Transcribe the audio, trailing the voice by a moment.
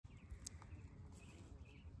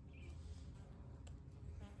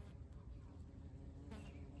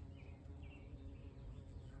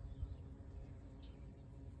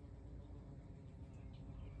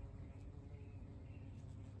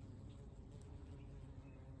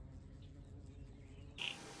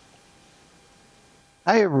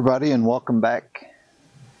Hi everybody and welcome back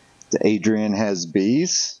to Adrian Has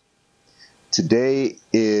Bees. Today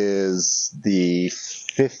is the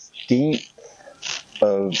 15th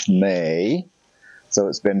of May, so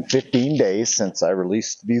it's been 15 days since I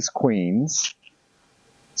released these queens.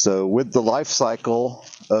 So with the life cycle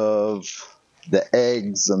of the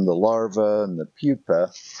eggs and the larva and the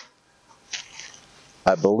pupa,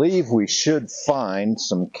 I believe we should find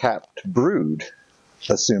some capped brood,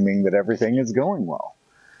 assuming that everything is going well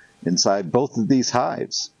inside both of these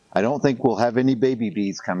hives. I don't think we'll have any baby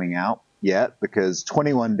bees coming out yet because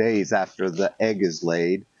 21 days after the egg is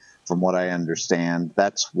laid, from what I understand,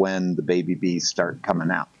 that's when the baby bees start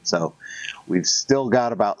coming out. So we've still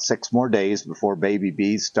got about 6 more days before baby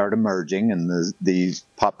bees start emerging, and these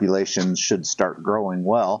populations should start growing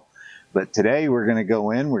well. But today we're going to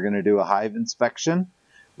go in, we're going to do a hive inspection.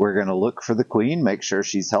 We're going to look for the queen, make sure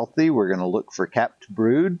she's healthy. We're going to look for capped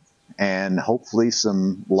brood and hopefully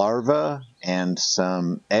some larvae and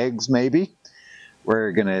some eggs maybe.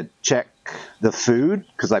 We're going to check the food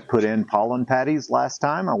because I put in pollen patties last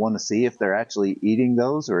time. I want to see if they're actually eating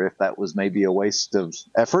those or if that was maybe a waste of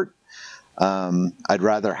effort. I'd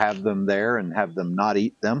rather have them there and have them not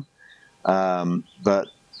eat them. But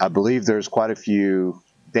I believe there's quite a few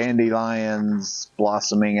dandelions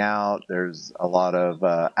blossoming out. There's a lot of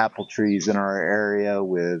apple trees in our area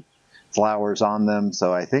with flowers on them.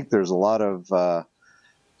 So I think there's a lot of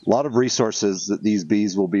resources that these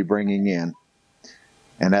bees will be bringing in.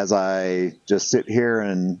 And as I just sit here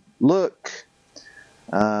and look,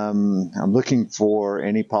 I'm looking for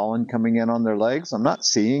any pollen coming in on their legs. I'm not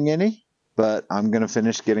seeing any, but I'm going to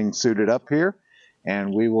finish getting suited up here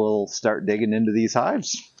and we will start digging into these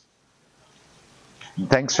hives.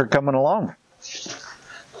 Thanks for coming along.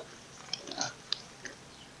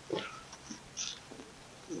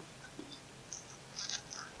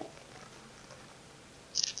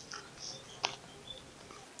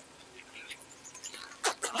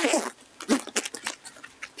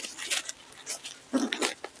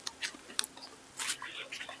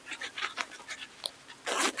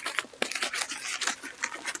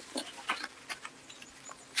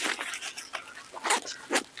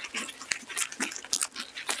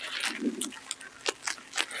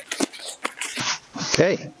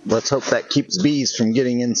 Okay, let's hope that keeps bees from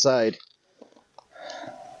getting inside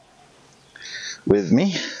with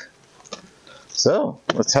me. So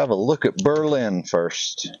let's have a look at Berlin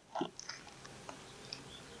first.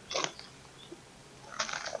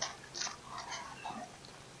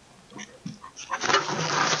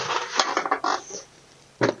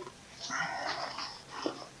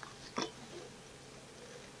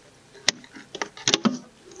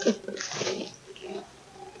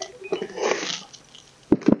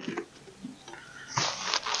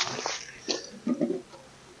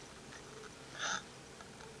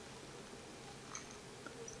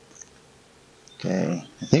 Okay,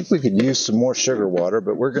 I think we could use some more sugar water,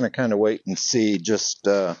 but we're going to kind of wait and see. Just,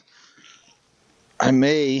 I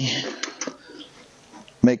may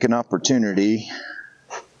make an opportunity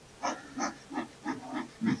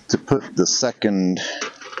to put the second,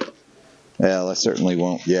 well, I certainly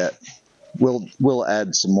won't yet. We'll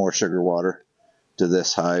add some more sugar water to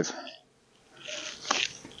this hive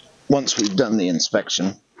once we've done the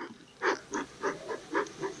inspection.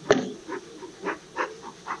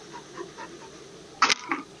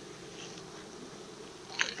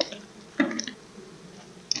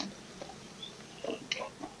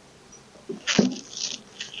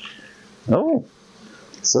 Oh,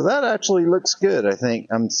 so that actually looks good. I think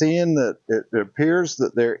I'm seeing that it appears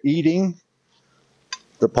that they're eating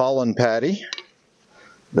the pollen patty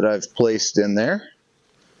that I've placed in there,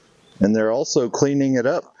 and they're also cleaning it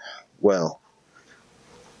up well.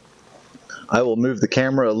 I will move the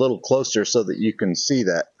camera a little closer so that you can see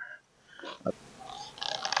that.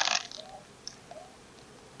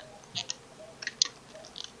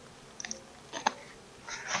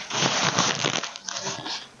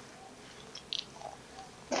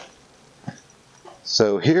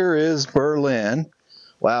 So here is Berlin.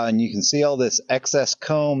 Wow, and you can see all this excess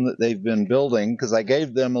comb that they've been building because I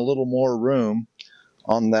gave them a little more room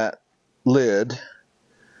on that lid.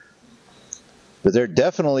 But they're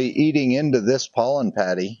definitely eating into this pollen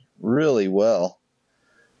patty really well.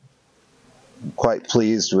 I'm quite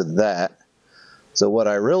pleased with that. So what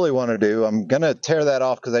I really want to do, I'm going to tear that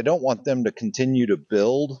off because I don't want them to continue to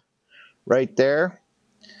build right there.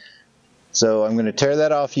 So I'm going to tear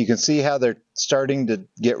that off. You can see how they're starting to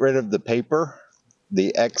get rid of the paper,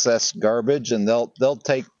 the excess garbage, and they'll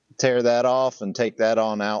tear that off and take that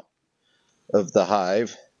on out of the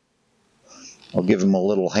hive. I'll give them a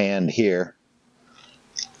little hand here.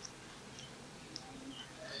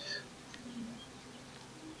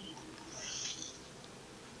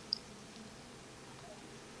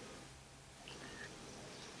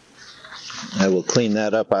 clean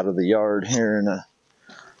that up out of the yard here in a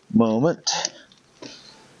moment.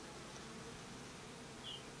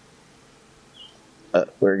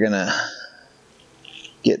 We're gonna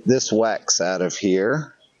get this wax out of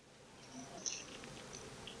here.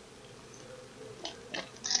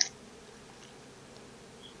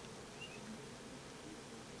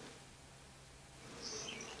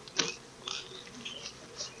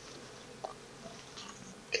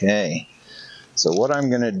 Okay, so what I'm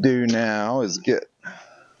going to do now is get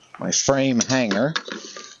my frame hanger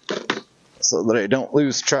so that I don't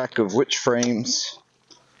lose track of which frames.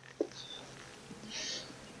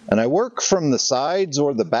 And I work from the sides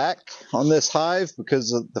or the back on this hive because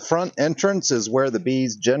the front entrance is where the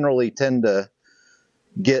bees generally tend to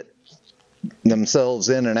get themselves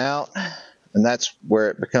in and out, and that's where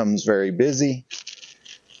it becomes very busy.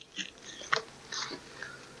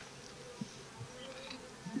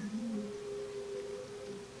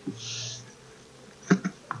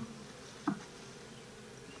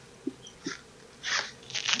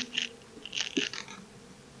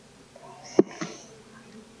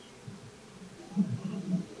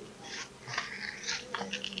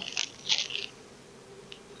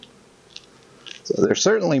 So they're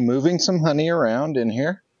certainly moving some honey around in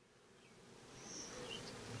here.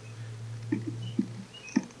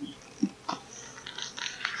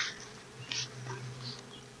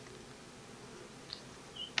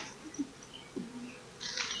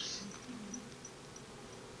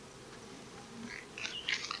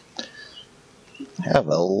 Have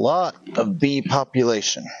a lot of bee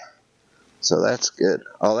population, so that's good.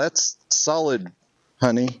 Oh, that's solid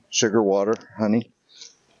honey, sugar water honey.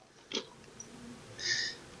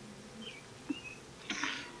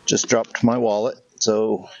 Just dropped my wallet,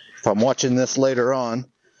 so if I'm watching this later on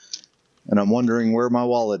and I'm wondering where my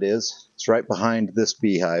wallet is, it's right behind this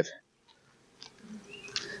beehive.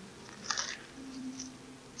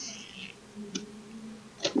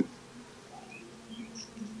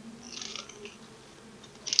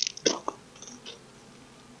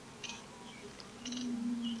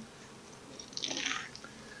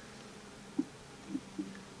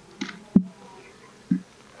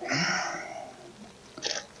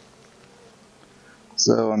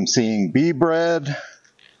 So I'm seeing bee bread,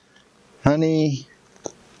 honey,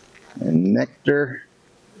 and nectar.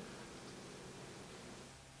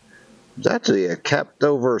 There's actually a capped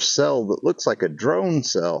over cell that looks like a drone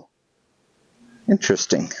cell.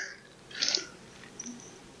 Interesting.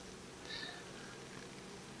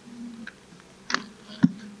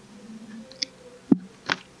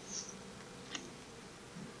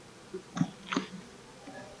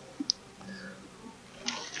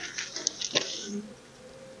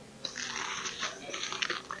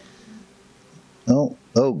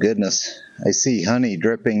 Oh goodness, I see honey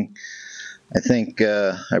dripping. I think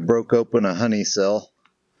I broke open a honey cell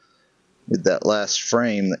with that last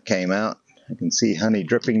frame that came out. I can see honey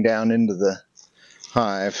dripping down into the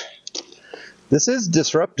hive. This is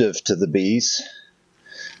disruptive to the bees,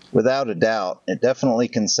 without a doubt. It definitely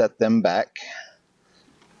can set them back.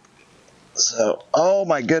 So, oh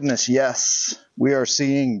my goodness, yes, we are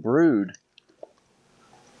seeing brood.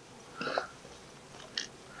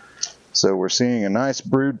 So we're seeing a nice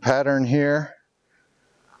brood pattern here.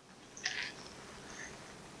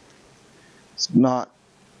 It's not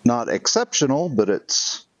exceptional, but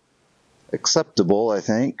it's acceptable, I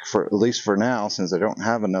think, for at least for now, since I don't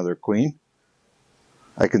have another queen.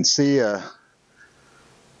 I can see a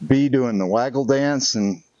bee doing the waggle dance,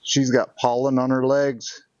 and she's got pollen on her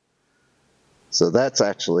legs. So that's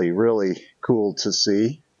actually really cool to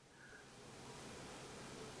see.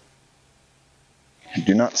 I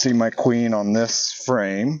do not see my queen on this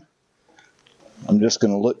frame. I'm just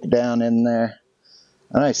going to look down in there,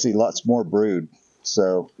 and I see lots more brood.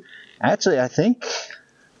 So actually I think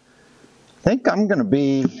I'm going to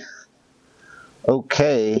be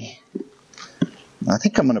okay. I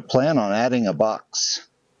think I'm going to plan on adding a box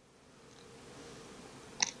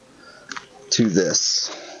to this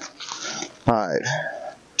hive.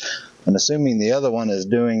 And assuming the other one is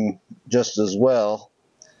doing just as well,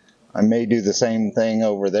 I may do the same thing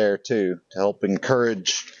over there too, to help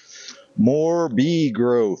encourage more bee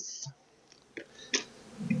growth.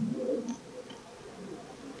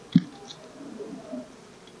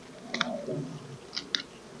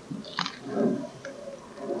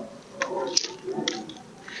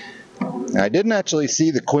 I didn't actually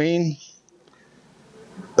see the queen,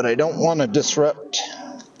 but I don't want to disrupt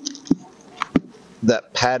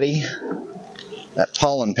that patty, that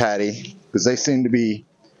pollen patty, because they seem to be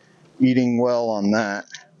eating well on that.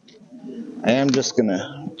 I am just going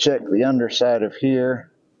to check the underside of here.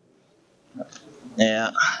 Yeah,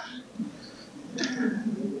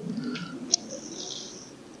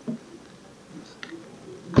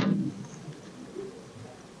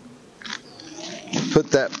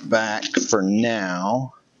 Put that back for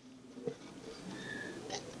now.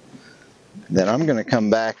 Then I'm going to come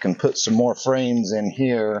back and put some more frames in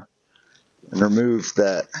here and remove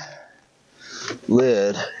that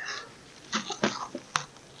lid.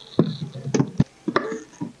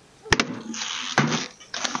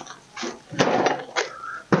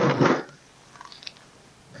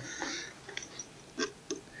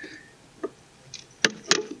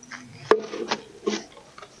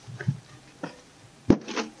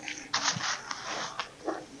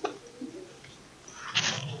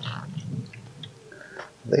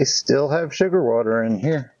 They still have sugar water in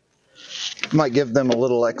here. Might give them a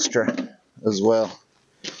little extra as well.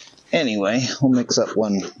 Anyway, we'll mix up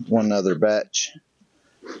one other batch.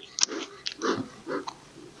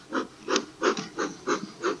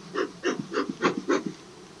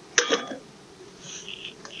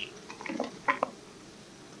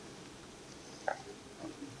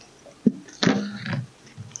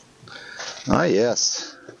 Ah,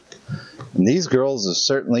 yes. And these girls have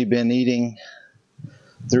certainly been eating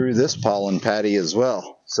through this pollen patty as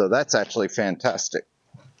well. So that's actually fantastic.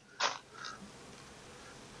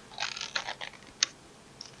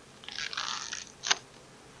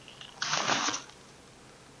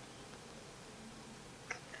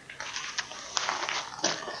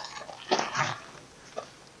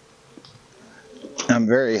 I'm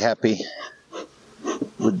very happy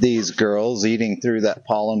with these girls eating through that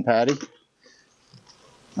pollen patty.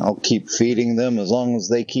 I'll keep feeding them as long as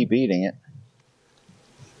they keep eating it.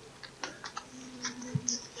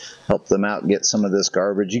 Help them out get some of this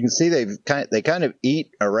garbage. You can see they kind of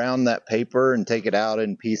eat around that paper and take it out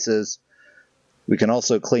in pieces. We can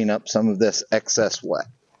also clean up some of this excess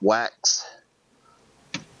wax.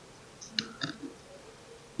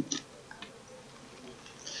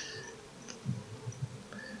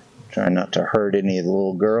 Try not to hurt any of the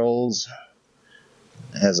little girls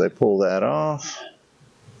as I pull that off.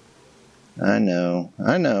 I know,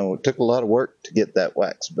 it took a lot of work to get that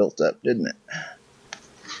wax built up, didn't it?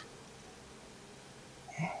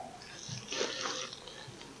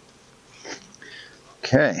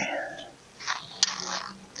 Okay.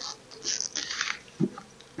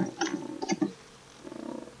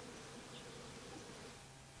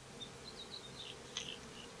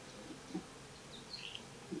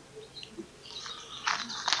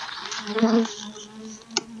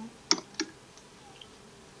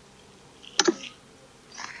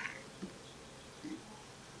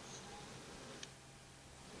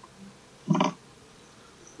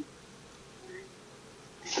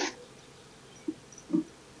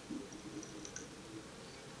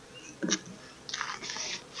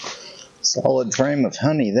 Solid frame of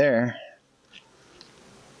honey there.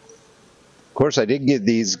 Of course, I did give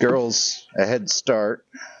these girls a head start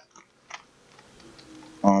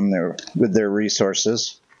on with their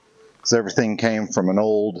resources, because everything came from an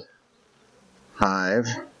old hive.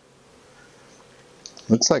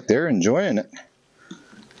 Looks like they're enjoying it.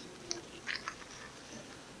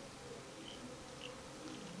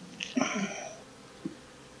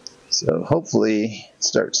 So hopefully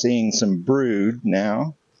start seeing some brood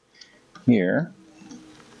now here.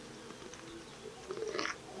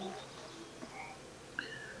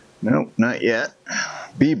 Nope, not yet.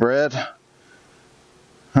 Bee bread,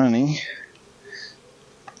 honey.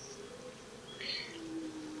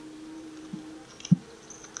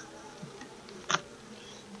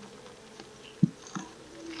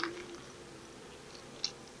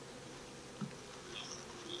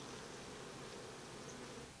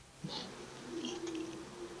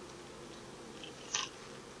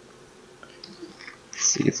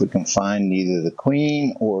 See if we can find either the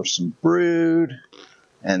queen or some brood.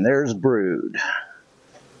 And there's brood.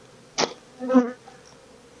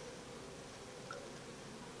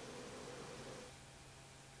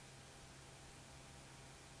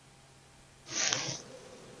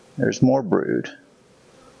 There's more brood.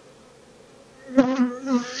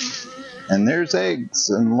 And there's eggs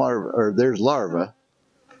and larvae, or there's larvae.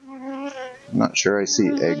 I'm not sure I see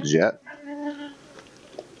eggs yet.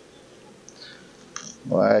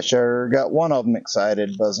 Well, I sure got one of them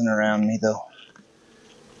excited buzzing around me though.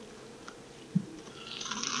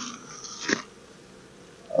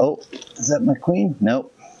 Oh, is that my queen?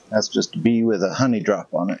 Nope. That's just a bee with a honey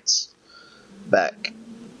drop on its back.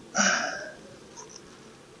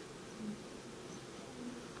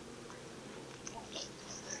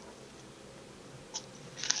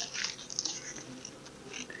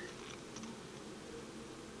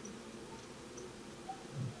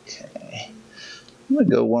 Okay. I'm going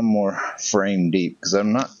to go one more frame deep because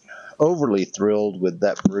I'm not overly thrilled with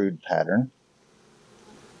that brood pattern.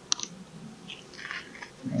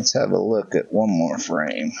 Let's have a look at one more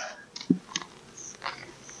frame.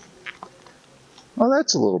 Oh,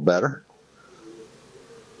 that's a little better.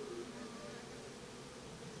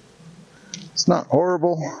 It's not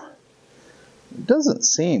horrible. It doesn't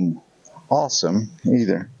seem awesome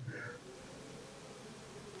either.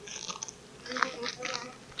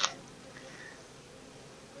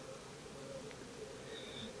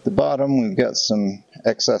 The bottom, we've got some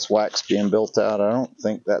excess wax being built out. I don't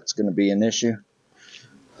think that's going to be an issue.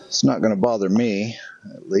 It's not going to bother me,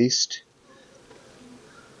 at least.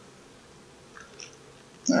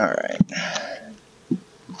 All right.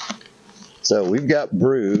 So we've got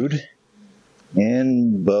brood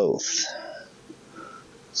in both.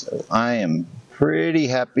 So I am pretty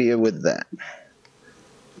happy with that.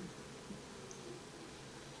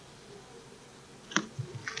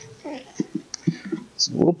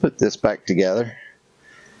 So we'll put this back together.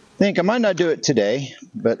 I think I might not do it today,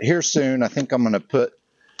 but here soon I think I'm going to put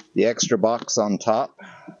the extra box on top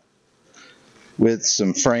with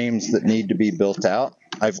some frames that need to be built out.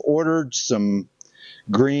 I've ordered some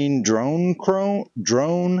green drone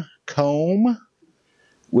comb,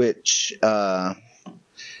 which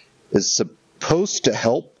is supposed to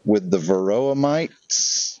help with the varroa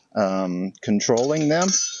mites, controlling them.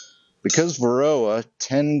 Because varroa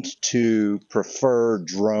tend to prefer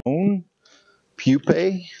drone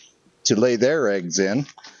pupae to lay their eggs in,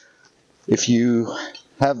 if you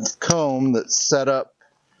have comb that's set up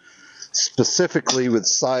specifically with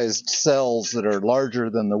sized cells that are larger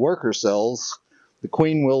than the worker cells, the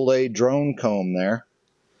queen will lay drone comb there,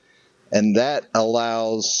 and that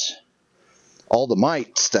allows all the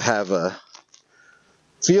mites to have a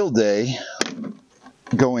field day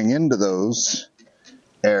going into those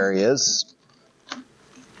areas.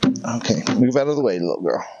 Okay, move out of the way, little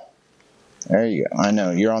girl. There you go. I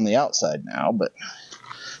know you're on the outside now, but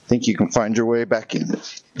I think you can find your way back in.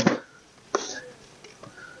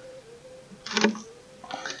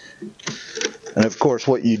 And of course,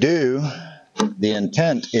 what you do, the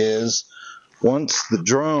intent is, once the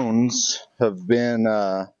drones have been,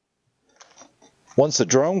 once the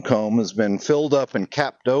drone comb has been filled up and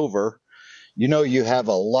capped over, you know you have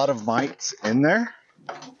a lot of mites in there.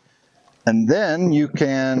 And then you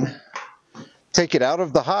can take it out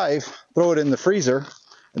of the hive, throw it in the freezer,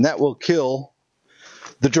 and that will kill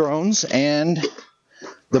the drones and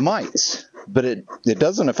the mites. But it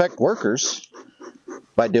doesn't affect workers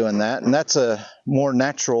by doing that, and that's a more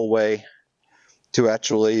natural way to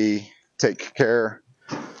actually take care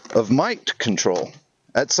of mite control.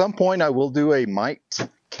 At some point I will do a mite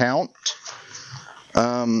count,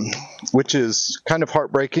 which is kind of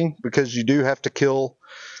heartbreaking because you do have to kill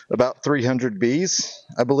about 300 bees,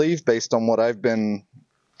 I believe, based on what I've been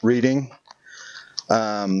reading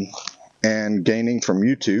and gaining from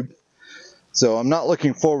YouTube. So I'm not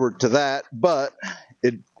looking forward to that, but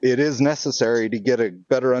it is necessary to get a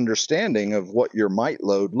better understanding of what your mite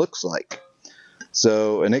load looks like.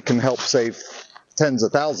 So, and it can help save tens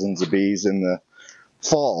of thousands of bees in the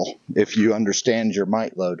fall if you understand your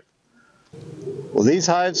mite load. Well, these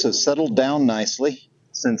hives have settled down nicely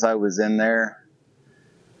since I was in there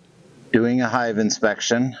doing a hive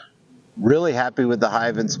inspection. Really happy with the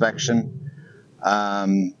hive inspection.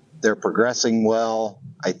 They're progressing well.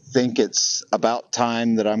 I think it's about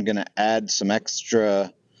time that I'm going to add some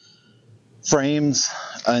extra frames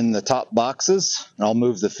in the top boxes. I'll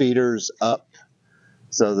move the feeders up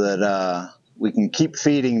so that we can keep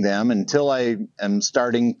feeding them until I am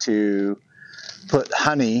starting to put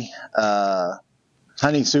honey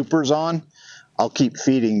supers on. I'll keep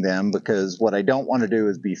feeding them, because what I don't want to do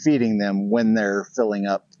is be feeding them when they're filling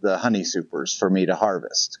up the honey supers for me to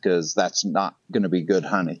harvest, because that's not going to be good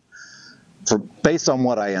honey, based on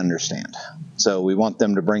what I understand. So we want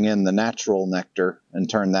them to bring in the natural nectar and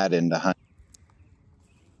turn that into honey.